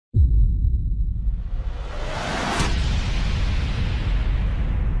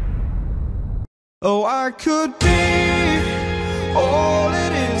Oh, I could be all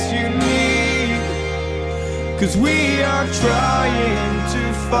it is you need, 'cause we are trying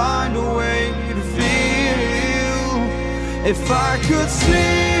to find a way to feel. If I could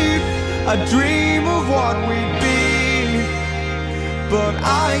sleep, I'd dream of what we'd be, but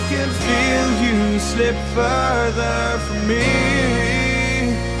I can feel you slip further from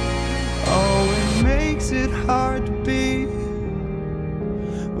me. Oh, it makes it hard to be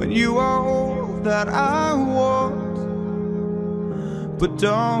when you are all that I want but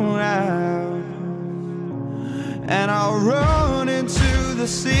don't have. And I'll run into the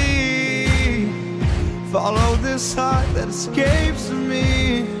sea, follow this heart that escapes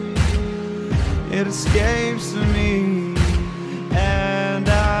me. It escapes me, and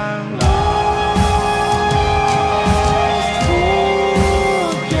I'm lost.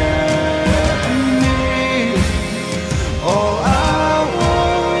 Forget me, all I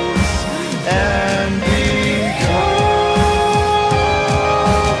was and become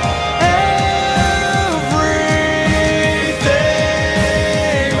everything.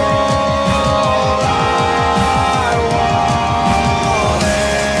 All I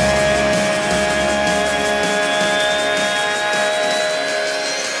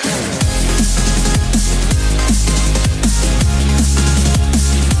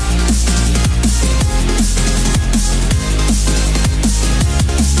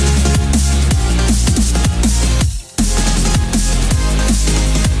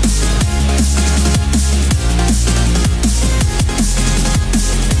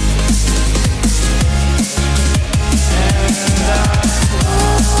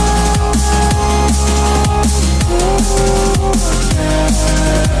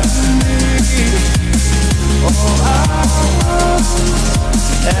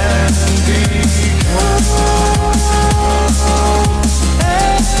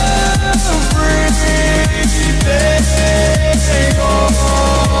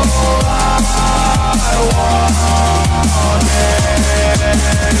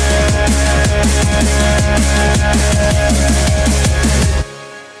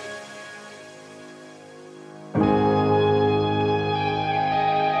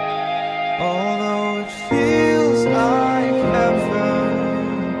although it feels like heaven,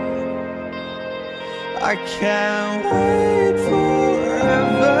 I can't wait.